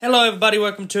everybody?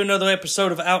 Welcome to another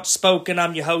episode of Outspoken.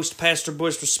 I'm your host, Pastor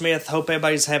Buster Smith. Hope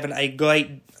everybody's having a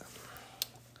great...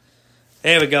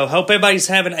 There we go. Hope everybody's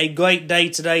having a great day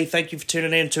today. Thank you for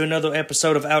tuning in to another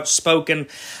episode of Outspoken.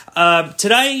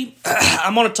 Today,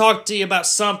 I'm going to talk to you about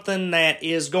something that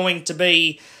is going to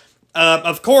be...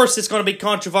 of course, it's going to be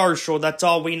controversial. That's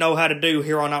all we know how to do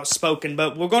here on Outspoken.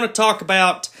 But we're going to talk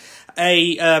about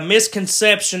a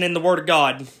misconception in the Word of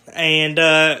God. And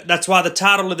that's why the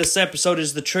title of this episode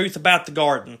is The Truth About the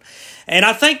Garden. And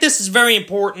I think this is very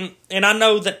important. And I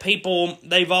know that people,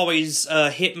 they've always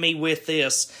hit me with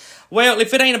this. Well,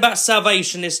 if it ain't about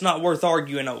salvation, it's not worth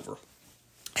arguing over.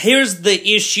 Here's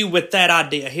the issue with that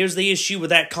idea. Here's the issue with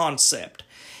that concept.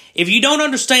 If you don't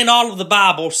understand all of the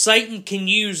Bible, Satan can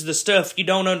use the stuff you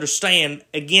don't understand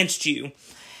against you.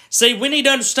 See, we need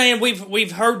to understand,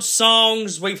 we've heard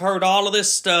songs, we've heard all of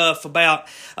this stuff about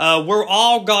we're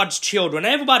all God's children.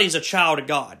 Everybody's a child of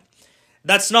God.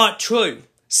 That's not true.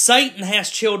 Satan has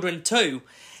children too.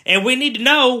 And we need to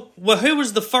know, well, who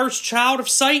was the first child of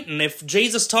Satan? If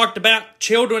Jesus talked about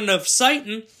children of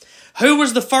Satan, who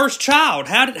was the first child?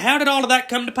 How did all of that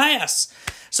come to pass?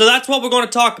 So that's what we're going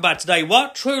to talk about today.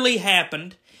 What truly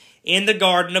happened in the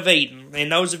Garden of Eden?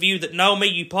 And those of you that know me,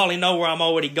 you probably know where I'm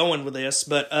already going with this.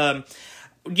 But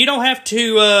you don't have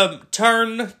to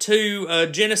turn to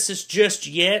Genesis just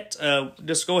yet.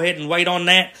 Just go ahead and wait on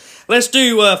that. Let's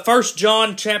do 1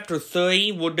 John chapter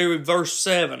 3. We'll do verse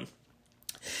 7.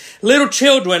 Little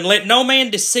children, let no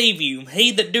man deceive you.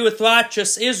 He that doeth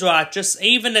righteous is righteous,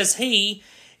 even as he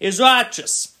is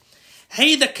righteous.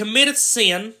 He that committeth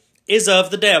sin is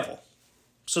of the devil.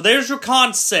 So there's your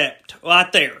concept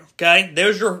right there, okay?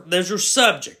 There's your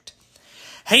subject.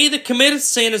 He that committeth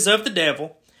sin is of the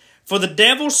devil, for the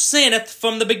devil sinneth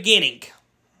from the beginning.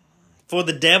 For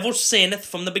the devil sinneth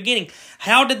from the beginning.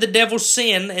 How did the devil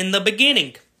sin in the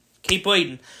beginning? Keep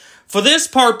reading. For this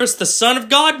purpose, the Son of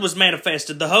God was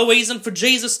manifested. The whole reason for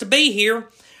Jesus to be here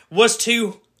was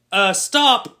to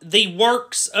stop the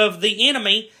works of the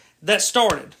enemy that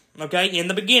started, okay, in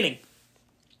the beginning.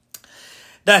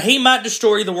 That he might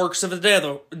destroy the works of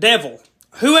the devil.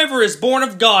 Whoever is born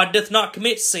of God doth not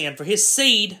commit sin, for his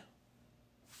seed,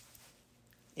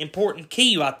 important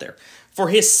key right there, for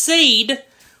his seed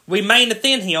remaineth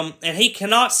in him, and he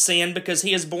cannot sin because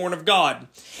he is born of God.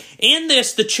 In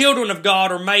this, the children of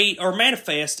God are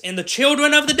manifest, and the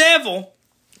children of the devil.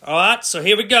 All right, so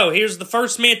here we go. Here's the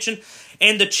first mention.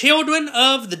 And the children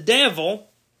of the devil.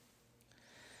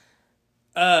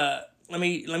 Let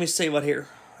me see what here.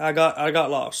 I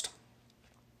got lost.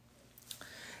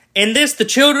 In this, the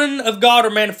children of God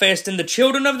are manifest, and the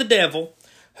children of the devil.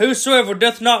 Whosoever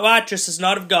doth not righteous is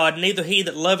not of God, neither he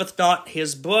that loveth not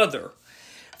his brother.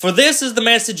 For this is the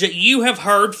message that you have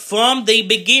heard from the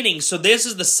beginning. So this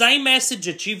is the same message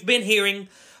that you've been hearing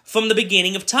from the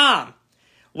beginning of time.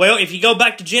 Well, if you go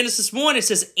back to Genesis 1, it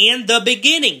says, in the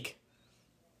beginning.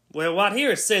 Well, right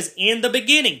here it says, in the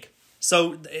beginning.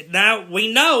 So now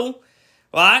we know,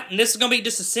 right? And this is going to be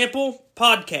just a simple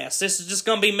podcast. This is just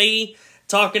going to be me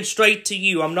talking straight to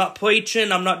you. I'm not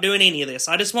preaching. I'm not doing any of this.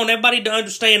 I just want everybody to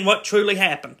understand what truly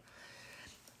happened.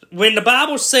 When the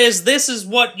Bible says this is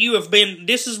what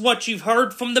you've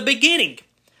heard from the beginning,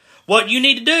 what you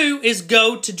need to do is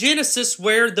go to Genesis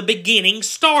where the beginning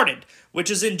started,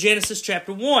 which is in Genesis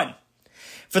chapter 1.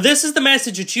 For this is the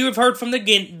message that you have heard from the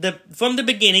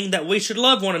beginning, that we should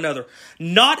love one another,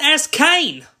 not as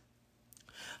Cain,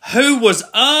 who was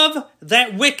of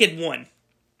that wicked one.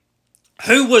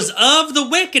 Who was of the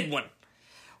wicked one.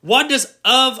 What does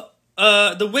of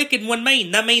the wicked one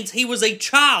mean? That means he was a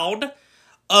child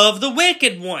of the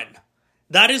wicked one.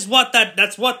 That's what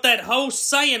that whole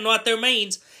saying right there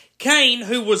means. Cain,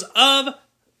 who was of,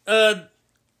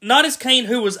 not as Cain,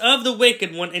 who was of the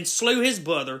wicked one, and slew his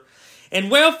brother. And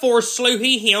wherefore slew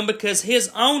he him, because his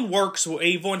own works were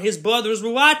evil, and his brother's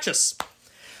were righteous.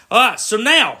 Alright, so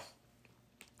now,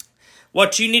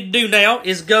 what you need to do now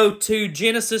is go to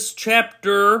Genesis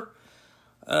chapter,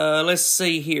 let's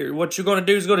see here. What you're going to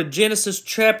do is go to Genesis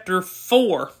chapter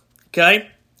 4,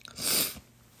 okay?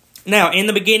 Now, in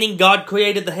the beginning, God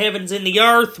created the heavens and the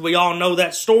earth. We all know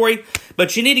that story.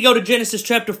 But you need to go to Genesis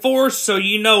chapter 4 so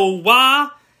you know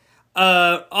why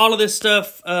all of this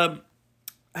stuff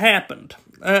happened.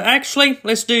 Actually,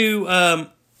 let's do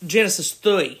Genesis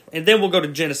 3, and then we'll go to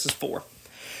Genesis 4.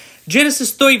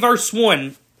 Genesis 3, verse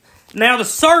 1. Now the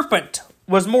serpent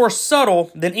was more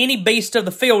subtle than any beast of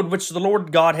the field which the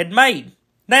Lord God had made.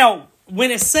 Now,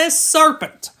 when it says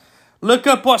serpent, look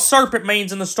up what serpent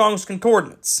means in the Strong's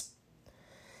Concordance.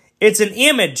 It's an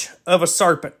image of a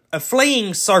serpent, a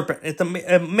fleeing serpent. It's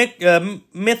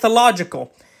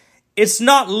mythological. it's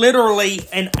not literally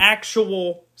an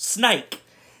actual snake.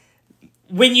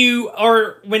 When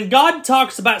God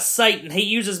talks about Satan, he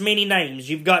uses many names.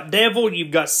 You've got devil,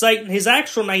 you've got Satan. His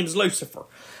actual name's Lucifer.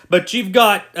 But you've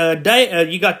got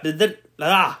you've got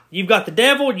the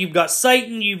devil, you've got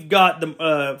Satan, you've got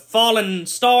the fallen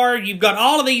star, you've got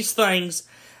all of these things,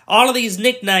 all of these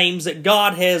nicknames that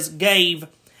God has gave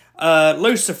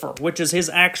Lucifer, which is his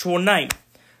actual name.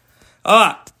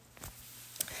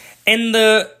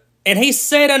 And he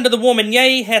said unto the woman,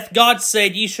 Yea, hath God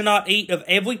said, Ye shall not eat of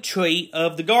every tree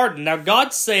of the garden. Now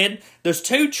God said there's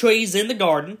two trees in the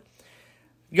garden.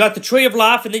 You got the tree of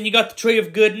life, and then you got the tree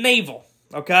of good and evil.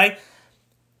 Okay?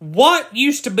 What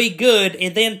used to be good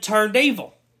and then turned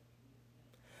evil?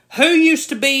 Who used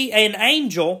to be an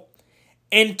angel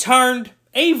and turned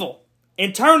evil?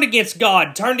 And turned against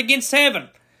God, turned against heaven?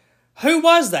 Who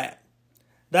was that?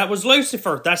 That was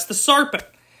Lucifer. That's the serpent.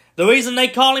 The reason they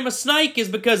call him a snake is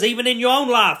because even in your own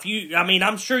life,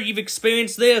 I'm sure you've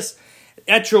experienced this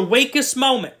at your weakest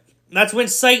moment. That's when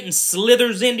Satan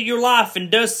slithers into your life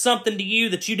and does something to you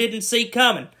that you didn't see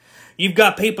coming. You've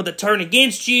got people that turn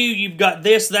against you. You've got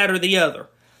this, that, or the other.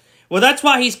 Well, that's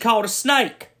why he's called a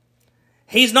snake.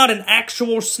 He's not an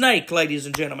actual snake, ladies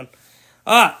and gentlemen.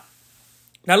 All right.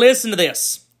 Now listen to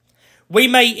this. We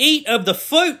may eat of the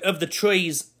fruit of the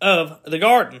trees of the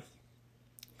garden.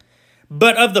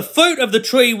 But of the fruit of the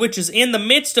tree which is in the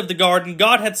midst of the garden,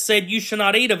 God hath said, You shall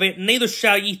not eat of it, neither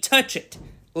shall ye touch it,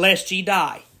 lest ye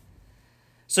die.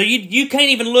 So you can't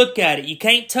even look at it. You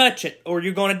can't touch it, or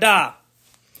you're going to die.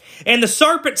 And the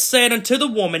serpent said unto the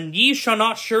woman, Ye shall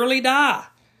not surely die.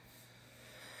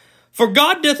 For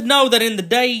God doth know that in the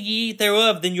day ye eat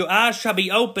thereof, then your eyes shall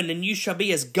be opened, and you shall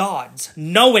be as gods,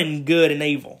 knowing good and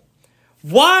evil.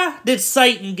 Why did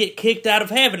Satan get kicked out of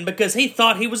heaven? Because he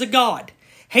thought he was a god.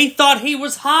 He thought he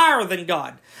was higher than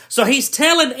God. So he's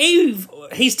telling Eve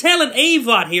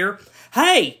right here,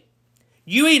 hey,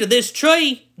 you eat of this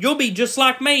tree, you'll be just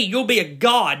like me. You'll be a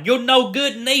god. You'll know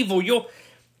good and evil.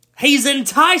 He's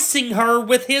enticing her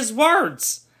with his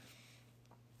words.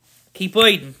 Keep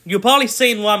reading. You're probably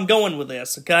seeing where I'm going with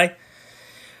this, okay?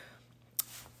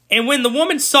 And when the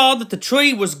woman saw that the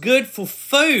tree was good for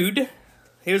food,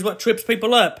 here's what trips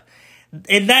people up,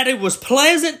 and that it was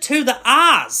pleasant to the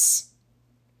eyes.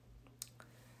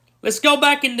 Let's go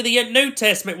back into the New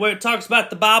Testament where it talks about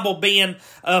the Bible being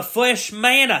fresh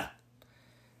manna.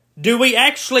 Do we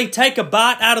actually take a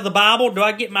bite out of the Bible? Do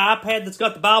I get my iPad that's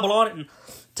got the Bible on it and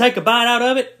take a bite out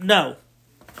of it? No.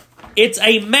 It's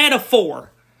a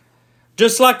metaphor.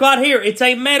 Just like right here, it's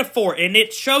a metaphor, and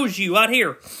it shows you right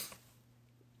here.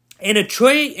 In a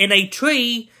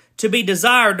tree to be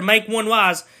desired to make one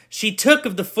wise, she took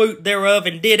of the fruit thereof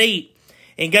and did eat,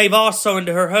 and gave also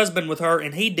unto her husband with her,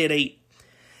 and he did eat.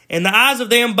 And the eyes of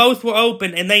them both were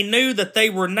open, and they knew that they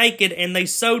were naked, and they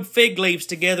sewed fig leaves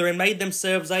together and made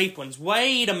themselves aprons.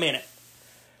 Wait a minute.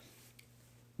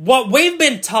 What we've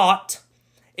been taught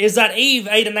is that Eve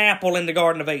ate an apple in the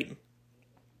Garden of Eden.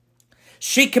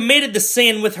 She committed the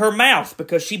sin with her mouth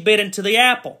because she bit into the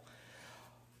apple.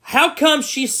 How come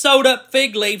she sewed up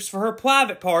fig leaves for her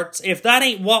private parts if that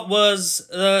ain't what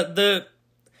was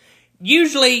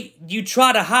Usually you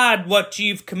try to hide what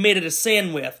you've committed a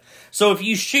sin with. So if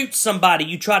you shoot somebody,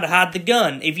 you try to hide the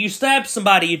gun. If you stab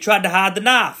somebody, you try to hide the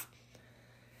knife.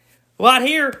 Right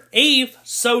here, Eve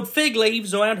sewed fig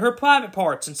leaves around her private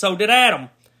parts, and so did Adam.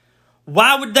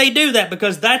 Why would they do that?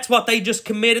 Because that's what they just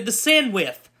committed the sin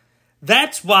with.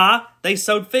 That's why they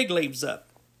sewed fig leaves up.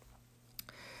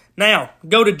 Now,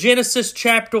 go to Genesis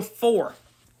chapter 4,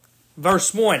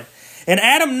 verse 1. And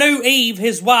Adam knew Eve,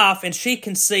 his wife, and she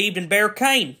conceived and bare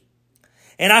Cain.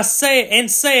 And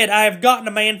said, I have gotten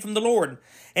a man from the Lord.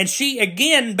 And she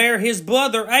again bare his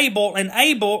brother Abel, and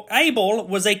Abel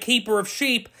was a keeper of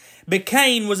sheep, but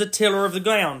Cain was a tiller of the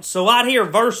ground. So right here,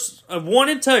 verse 1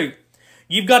 and 2,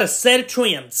 you've got a set of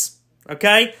twins,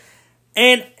 okay?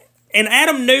 And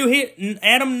Adam knew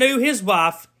his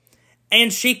wife,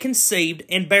 and she conceived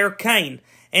and bare Cain,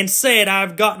 and said, I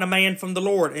have gotten a man from the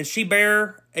Lord. And she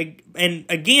bare, and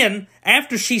again,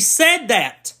 after she said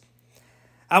that,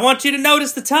 I want you to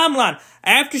notice the timeline.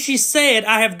 After she said,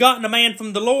 I have gotten a man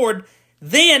from the Lord,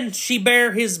 then she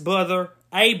bare his brother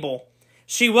Abel.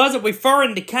 She wasn't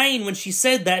referring to Cain when she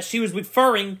said that. She was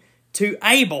referring to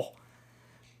Abel.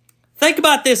 Think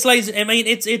about this, ladies. I mean,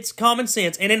 it's common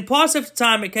sense. And in process of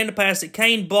time it came to pass that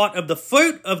Cain brought of the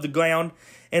fruit of the ground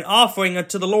an offering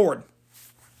unto the Lord.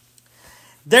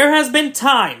 There has been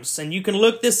times, and you can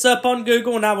look this up on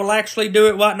Google, and I will actually do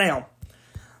it right now.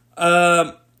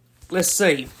 Let's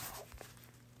see.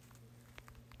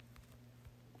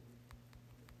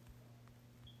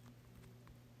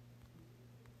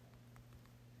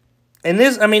 And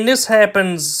this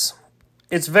happens,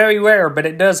 it's very rare, but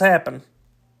it does happen.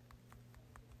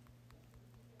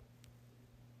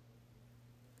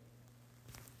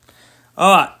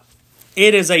 Alright,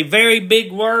 it is a very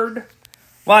big word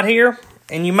right here,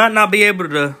 and you might not be able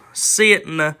to see it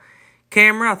in the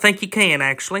camera. I think you can,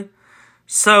 actually.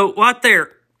 So, right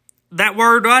there, that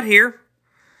word right here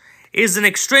is an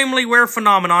extremely rare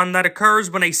phenomenon that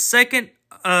occurs when a second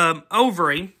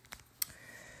ovary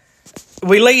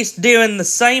released during the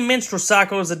same menstrual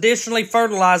cycle is additionally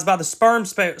fertilized by the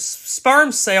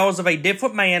sperm cells of a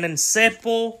different man in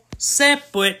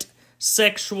separate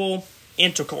sexual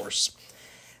intercourse.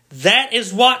 That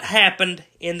is what happened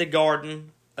in the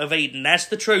Garden of Eden. That's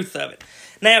the truth of it.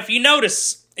 Now, if you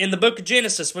notice in the book of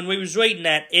Genesis, when we was reading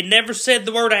that, it never said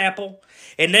the word apple.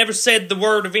 It never said the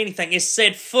word of anything. It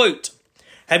said fruit.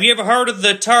 Have you ever heard of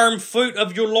the term fruit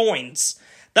of your loins?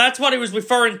 That's what it was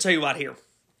referring to right here.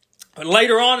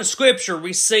 Later on in Scripture,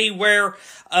 we see where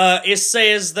it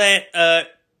says that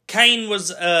Cain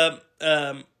was of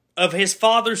his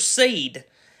father's seed.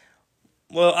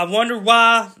 Well, I wonder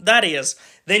why that is.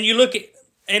 Then you look at,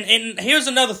 and here's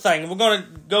another thing. We're going to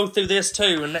go through this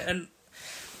too. And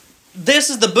this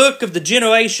is the book of the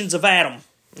generations of Adam.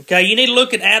 Okay, you need to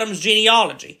look at Adam's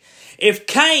genealogy. If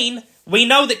Cain, we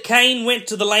know that Cain went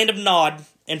to the land of Nod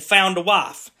and found a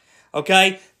wife.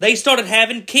 Okay, they started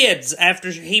having kids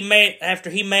after he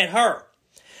met her.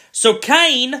 So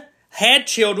Cain had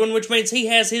children, which means he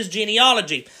has his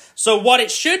genealogy. So what it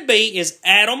should be is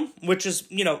Adam, which is,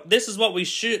 this is what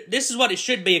it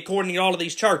should be according to all of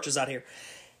these churches out here.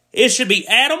 It should be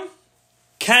Adam,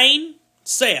 Cain,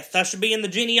 Seth. That should be in the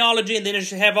genealogy, and then it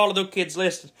should have all of those kids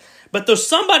listed. But there's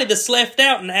somebody that's left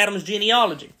out in Adam's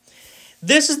genealogy.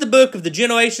 This is the book of the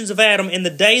generations of Adam. In the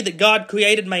day that God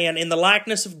created man, in the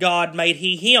likeness of God made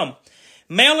he him.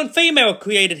 Male and female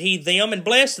created he them, and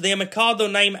blessed them, and called their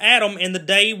name Adam in the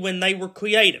day when they were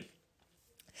created.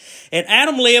 And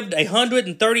Adam lived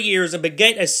 130 years, and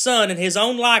begat a son in his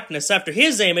own likeness, after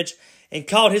his image, and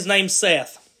called his name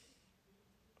Seth.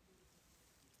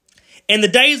 And the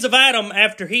days of Adam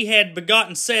after he had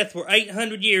begotten Seth were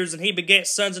 800 years, and he begat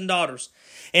sons and daughters.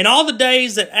 And all the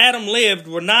days that Adam lived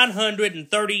were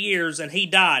 930 years, and he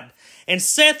died. And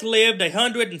Seth lived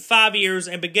 105 years,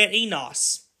 and begat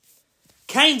Enos.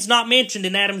 Cain's not mentioned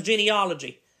in Adam's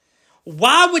genealogy.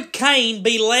 Why would Cain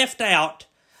be left out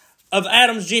of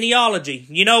Adam's genealogy?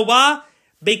 You know why?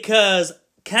 Because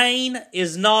Cain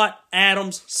is not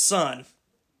Adam's son.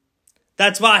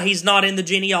 That's why he's not in the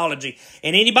genealogy.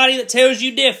 And anybody that tells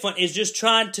you different is just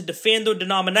trying to defend their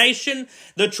denomination.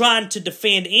 They're trying to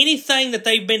defend anything that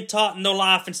they've been taught in their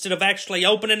life instead of actually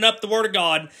opening up the Word of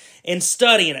God and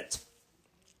studying it.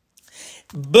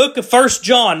 Book of 1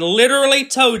 John literally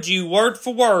told you word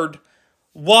for word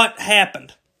what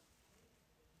happened.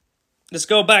 Let's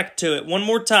go back to it one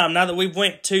more time now that we've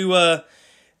went to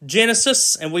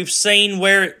Genesis and we've seen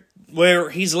where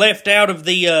he's left out of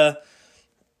the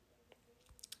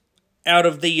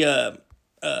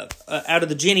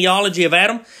genealogy of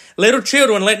Adam. Little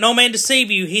children, let no man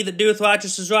deceive you. He that doeth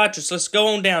righteous is righteous. Let's go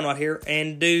on down right here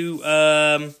and do,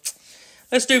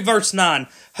 let's do verse 9.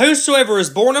 Whosoever is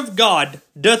born of God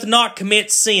doth not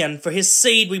commit sin, for his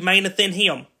seed remaineth in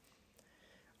him.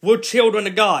 We're children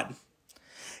of God.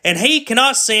 And he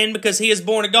cannot sin because he is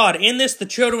born of God. In this the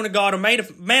children of God are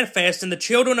made manifest, and the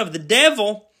children of the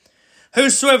devil,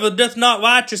 whosoever doth not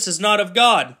righteous is not of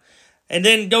God. And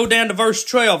then go down to verse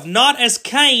 12. Not as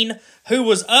Cain, who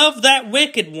was of that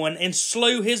wicked one, and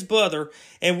slew his brother.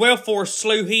 And wherefore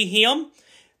slew he him?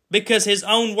 Because his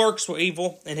own works were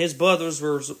evil, and his brother's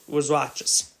was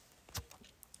righteous.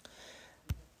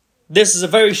 This is a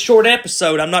very short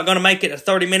episode. I'm not going to make it a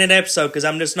 30-minute episode, because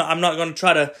I'm not going to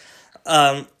try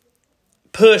to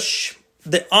push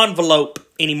the envelope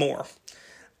anymore.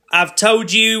 I've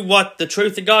told you what the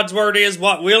truth of God's Word is,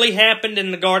 what really happened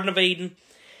in the Garden of Eden.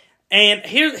 And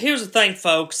here's the thing,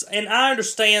 folks, and I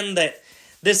understand that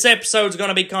this episode's going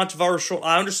to be controversial.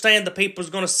 I understand that people's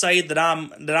going to say that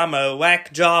I'm a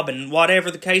whack job and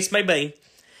whatever the case may be.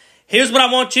 Here's what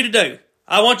I want you to do.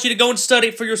 I want you to go and study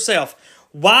it for yourself.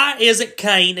 Why isn't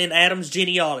Cain in Adam's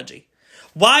genealogy?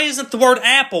 Why isn't the word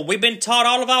apple? We've been taught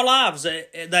all of our lives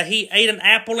that he ate an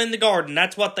apple in the garden.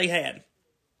 That's what they had.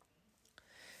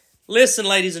 Listen,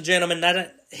 ladies and gentlemen,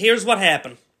 here's what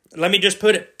happened. Let me just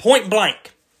put it point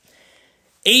blank.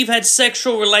 Eve had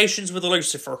sexual relations with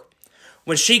Lucifer.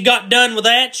 When she got done with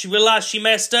that, she realized she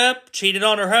messed up, cheated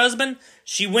on her husband.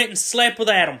 She went and slept with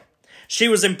Adam. She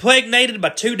was impregnated by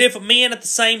two different men at the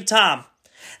same time.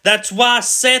 That's why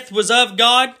Seth was of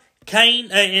God, Cain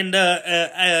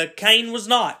was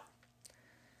not.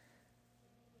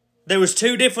 There was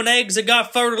 2 different eggs that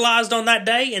got fertilized on that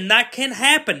day, and that can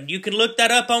happen. You can look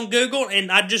that up on Google, and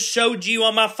I just showed you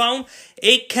on my phone.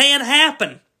 It can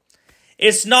happen.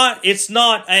 It's not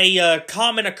a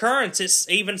common occurrence. It's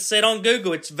even said on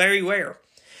Google. It's very rare.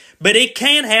 But it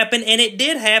can happen, and it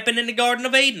did happen in the Garden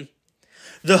of Eden.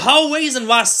 The whole reason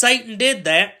why Satan did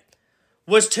that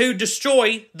was to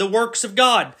destroy the works of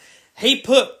God. He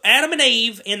put Adam and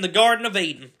Eve in the Garden of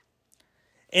Eden.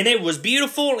 And it was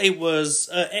beautiful. It was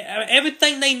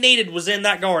everything they needed was in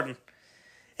that garden.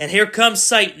 And here comes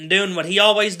Satan doing what he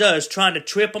always does, trying to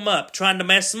trip them up, trying to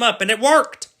mess them up. And it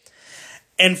worked.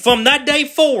 And from that day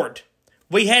forward,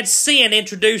 we had sin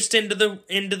introduced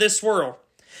into this world.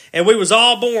 And we was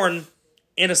all born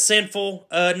in a sinful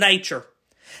nature.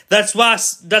 That's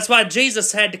why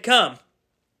Jesus had to come.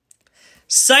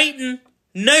 Satan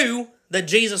knew that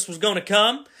Jesus was going to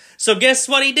come. So guess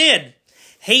what he did?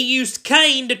 He used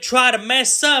Cain to try to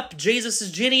mess up Jesus'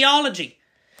 genealogy.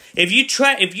 If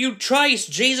you trace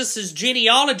Jesus'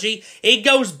 genealogy, it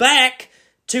goes back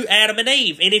to Adam and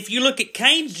Eve. And if you look at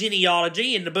Cain's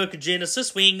genealogy in the book of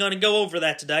Genesis, we ain't going to go over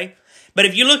that today. But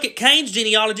if you look at Cain's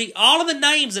genealogy, all of the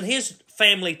names in his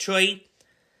family tree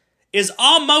is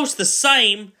almost the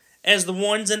same as the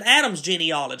ones in Adam's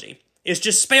genealogy. It's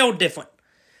just spelled different.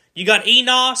 You got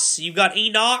Enos, you got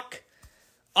Enoch.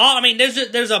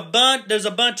 There's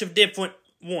a bunch of different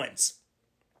ones.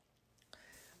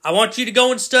 I want you to go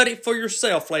and study it for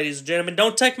yourself, ladies and gentlemen.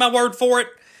 Don't take my word for it,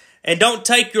 and don't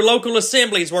take your local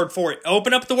assembly's word for it.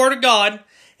 Open up the Word of God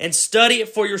and study it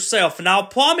for yourself. And I'll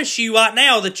promise you right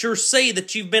now that you'll see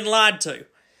that you've been lied to.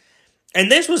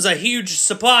 And this was a huge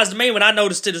surprise to me when I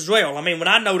noticed it as well. When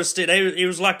I noticed it, it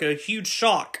was like a huge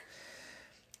shock.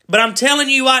 But I'm telling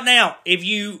you right now,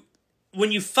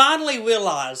 when you finally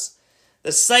realize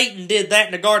that Satan did that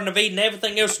in the Garden of Eden,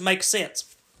 everything else would make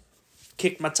sense.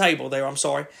 Kicked my table there, I'm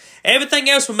sorry. Everything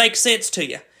else would make sense to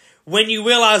you when you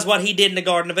realize what he did in the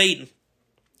Garden of Eden.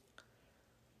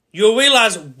 You'll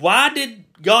realize, why did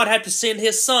God have to send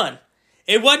his son?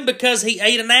 It wasn't because he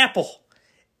ate an apple.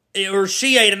 Or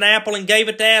she ate an apple and gave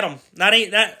it to Adam.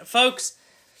 Folks,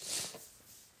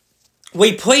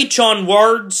 we preach on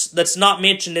words that's not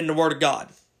mentioned in the Word of God.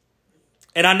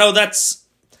 And I know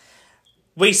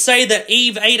we say that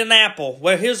Eve ate an apple.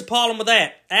 Well, here's the problem with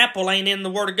that. Apple ain't in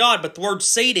the Word of God, but the word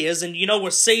seed is. And you know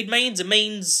what seed means? It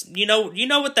means, you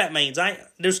know what that means.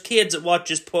 There's kids that watch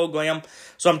this program,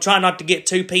 so I'm trying not to get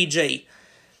too PG.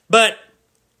 But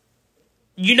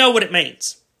you know what it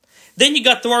means. Then you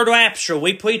got the word rapture.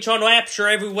 We preach on rapture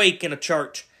every week in a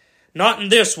church. Not in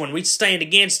this one. We stand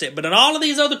against it. But in all of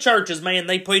these other churches, man,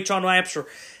 they preach on rapture.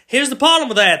 Here's the problem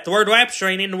with that. The word rapture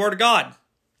ain't in the Word of God.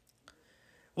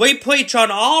 We preach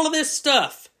on all of this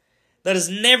stuff that has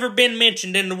never been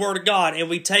mentioned in the Word of God, and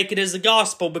we take it as the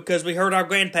gospel because we heard our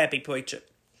grandpappy preach it.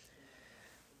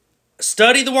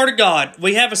 Study the Word of God.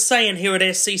 We have a saying here at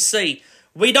SCC.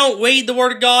 We don't read the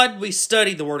Word of God, we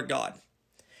study the Word of God.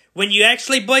 When you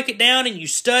actually break it down and you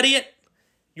study it,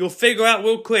 you'll figure out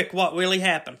real quick what really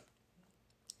happened.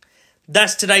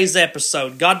 That's today's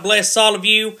episode. God bless all of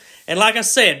you. And like I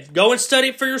said, go and study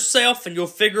it for yourself and you'll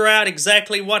figure out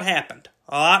exactly what happened.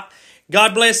 Alright?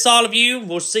 God bless all of you.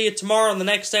 We'll see you tomorrow on the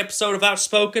next episode of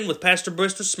Outspoken with Pastor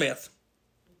Bristol Smith.